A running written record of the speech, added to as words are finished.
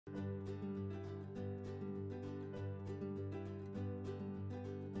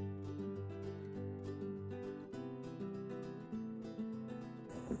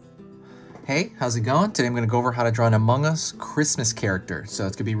Hey, how's it going? Today I'm going to go over how to draw an Among Us Christmas character. So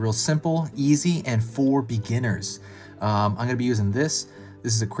it's going to be real simple, easy, and for beginners. I'm going to be using this.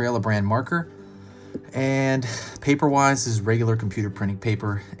 This is a Crayola brand marker. And paper-wise, this is regular computer printing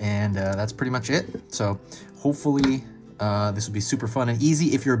paper. And that's pretty much it. So hopefully this will be super fun and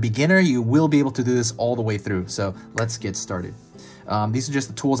easy. If you're a beginner, you will be able to do this all the way through. So let's get started. These are just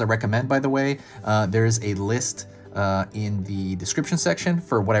the tools I recommend, by the way. There's a list in the description section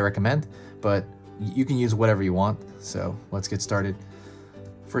for what I recommend, but you can use whatever you want. So let's get started.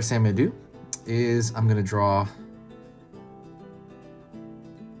 First thing I'm gonna do is I'm gonna draw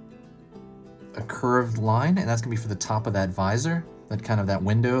a curved line, and that's gonna be for the top of that visor, that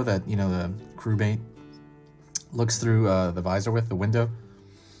window that, you know, the crewmate looks through the visor with, the window.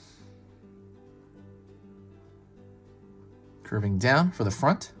 Curving down for the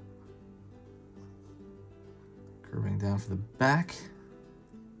front. Curving down for the back.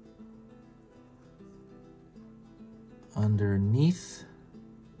 Underneath.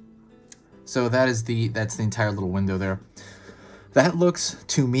 So that's the entire little window there. That looks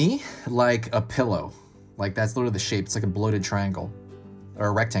to me like a pillow. Like that's literally the shape. It's like a bloated triangle or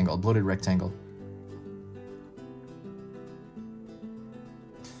a rectangle, a bloated rectangle.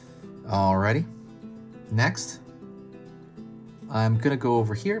 Alrighty. Next, I'm gonna go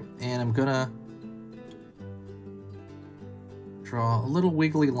over here and I'm gonna draw a little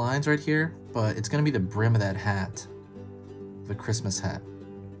wiggly lines right here, but it's gonna be the brim of that hat, the Christmas hat.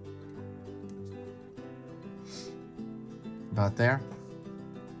 About there.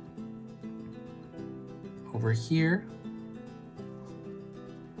 Over here,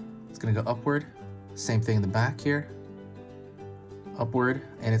 it's gonna go upward. Same thing in the back here. Upward,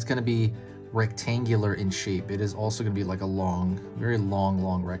 and it's gonna be rectangular in shape. It is also gonna be like a long, very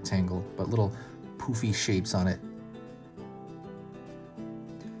long rectangle, but little poofy shapes on it.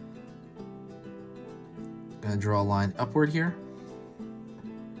 Gonna draw a line upward here.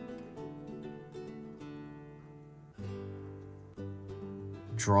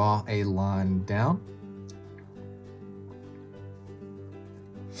 Draw a line down.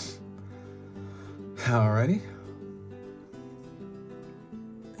 Alrighty.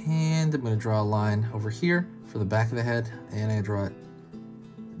 And I'm gonna draw a line over here for the back of the head, and I draw it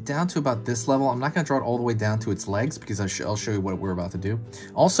down to about this level. I'm not gonna draw it all the way down to its legs because I'll show you what we're about to do.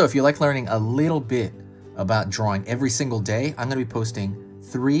 Also, if you like learning a little bit about drawing every single day, I'm gonna be posting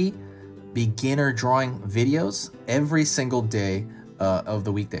 3 beginner drawing videos every single day of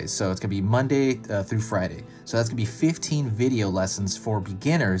the weekdays. So it's gonna be Monday through Friday. So that's gonna be 15 video lessons for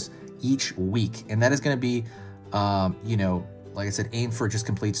beginners each week. And that is gonna be, you know, like I said, aim for just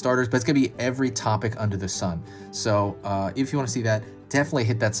complete starters, but it's gonna be every topic under the sun. So if you wanna see that, definitely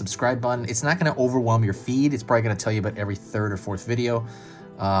hit that subscribe button. It's not gonna overwhelm your feed. It's probably gonna tell you about every 3rd or 4th video.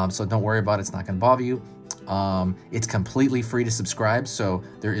 So don't worry about it, it's not gonna bother you. It's completely free to subscribe, so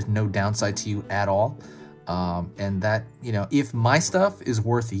there is no downside to you at all. And that, you know, if my stuff is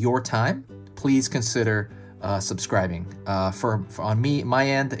worth your time, please consider subscribing. On my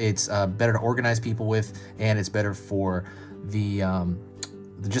end, it's better to organize people with, and it's better for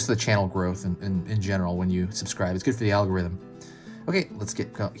just the channel growth in general when you subscribe. It's good for the algorithm. Okay, let's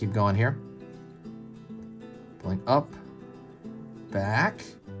keep going here. Pulling up, back,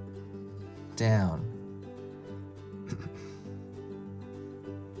 down.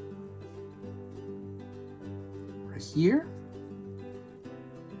 Right here.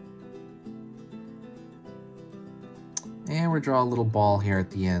 And we'll draw a little ball here at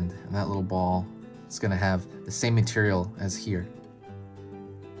the end, and that little ball is going to have the same material as here.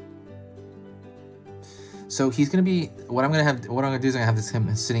 So he's going to be, what I'm going to do is I'm going to have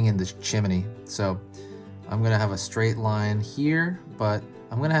him sitting in this chimney. So I'm going to have a straight line here, but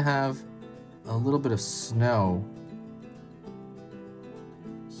I'm going to have a little bit of snow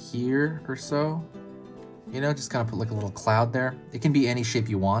here or so. You know, just kind of put like a little cloud there. It can be any shape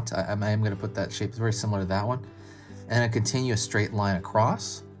you want. I am going to put that shape. It's very similar to that one. And I continue a straight line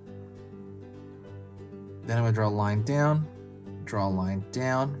across. Then I'm going to draw a line down,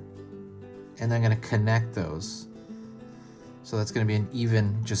 and then I'm going to connect those. So that's going to be an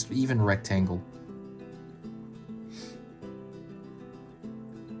even rectangle.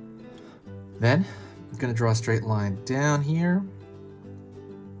 Then I'm going to draw a straight line down here,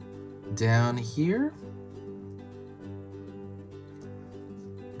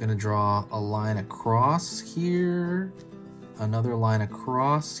 I'm going to draw a line across here, another line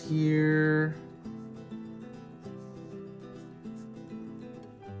across here,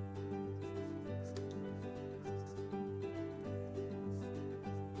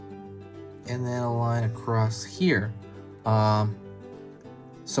 and then a line across here.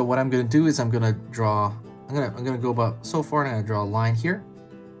 So what I'm gonna do is I'm gonna go about so far, and I'm gonna draw a line here,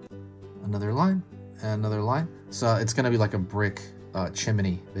 another line, and another line. So it's gonna be like a brick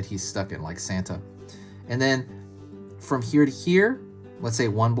chimney that he's stuck in, like Santa. And then from here to here, let's say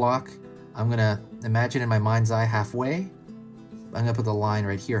 1 block, I'm gonna imagine in my mind's eye halfway. I'm gonna put the line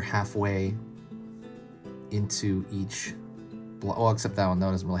right here halfway into each block. Well, except that one, that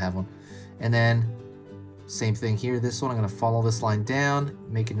one doesn't really have one. And then same thing here, this one, I'm gonna follow this line down,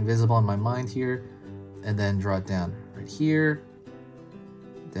 make it invisible in my mind here, and then draw it down right here,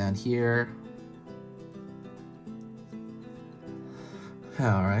 down here.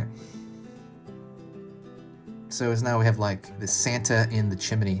 All right. So now we have like the Santa in the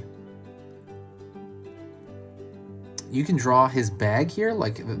chimney. You can draw his bag here,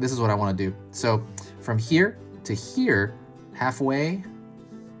 like this is what I want to do. So from here to here, halfway,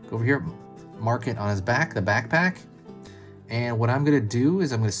 go over here, mark it on his back, the backpack. And what I'm gonna do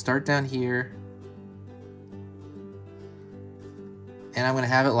is I'm gonna start down here, and I'm gonna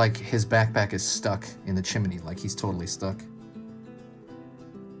have it like his backpack is stuck in the chimney, like he's totally stuck.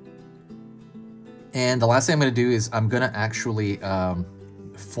 And the last thing I'm gonna do is I'm gonna actually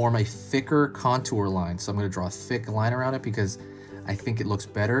form a thicker contour line. So I'm gonna draw a thick line around it because I think it looks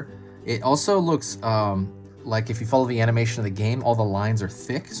better. It also looks like if you follow the animation of the game, all the lines are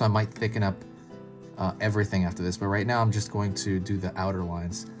thick, so I might thicken up everything after this. But right now I'm just going to do the outer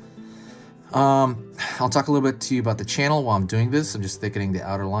lines. I'll talk a little bit to you about the channel while I'm doing this. I'm just thickening the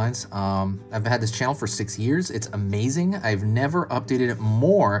outer lines. I've had this channel for 6 years. It's amazing. I've never updated it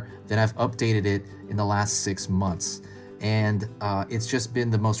more than I've updated it in the last 6 months. And it's just been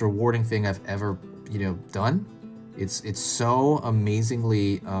the most rewarding thing I've ever, done. It's so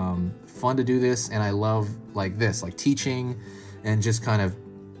amazingly fun to do this, and I love like teaching and just kind of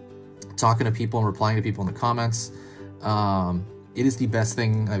talking to people and replying to people in the comments. It is the best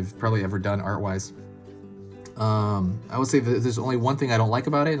thing I've probably ever done art-wise. I would say that there's only one thing I don't like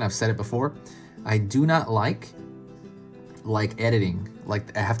about it, and I've said it before. I do not like editing.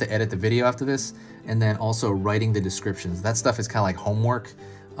 Like I have to edit the video after this, and then also writing the descriptions. That stuff is kind of like homework.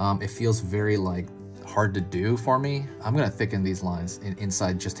 It feels very hard to do for me. I'm gonna thicken these lines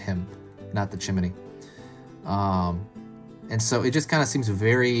inside just him, not the chimney. And so it just kind of seems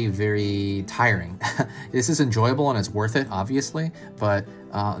very, very tiring. This is enjoyable and it's worth it, obviously, but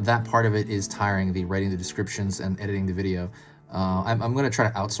that part of it is tiring, the writing the descriptions and editing the video. I'm gonna try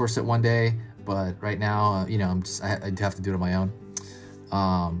to outsource it one day, but right now, I have to do it on my own.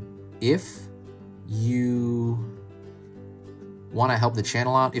 If you want to help the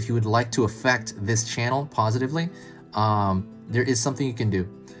channel out, if you would like to affect this channel positively, there is something you can do.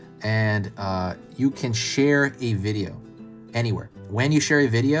 And you can share a video anywhere. When you share a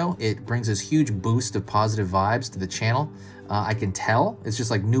video, it brings this huge boost of positive vibes to the channel. I can tell. It's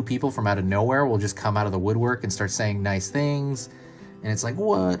just like new people from out of nowhere will just come out of the woodwork and start saying nice things. And it's like,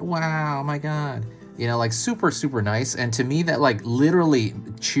 what? Wow, oh my God. Super, super nice. And to me, that literally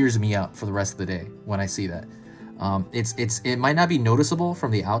cheers me up for the rest of the day when I see that. It might not be noticeable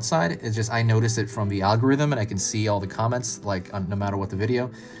from the outside. It's just, I notice it from the algorithm and I can see all the comments, no matter what the video.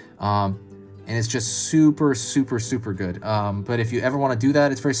 And it's just super, super, super good. But if you ever want to do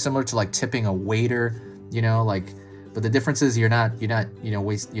that, it's very similar to tipping a waiter, but the difference is you're not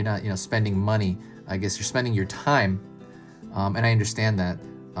spending money. I guess you're spending your time. And I understand that,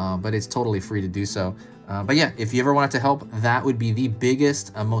 but it's totally free to do so. But yeah, if you ever wanted to help, that would be the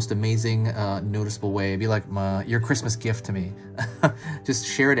biggest, most amazing, noticeable way. It'd be like your Christmas gift to me. Just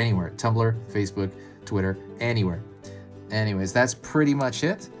share it anywhere. Tumblr, Facebook, Twitter, anywhere. Anyways, that's pretty much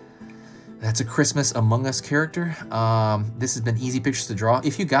it. That's a Christmas Among Us character. This has been easy pictures to draw.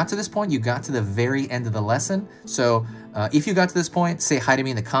 If you got to this point, you got to the very end of the lesson. So if you got to this point, say hi to me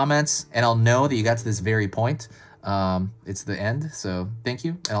in the comments, and I'll know that you got to this very point. It's the end. So thank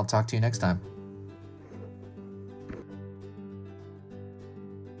you, and I'll talk to you next time.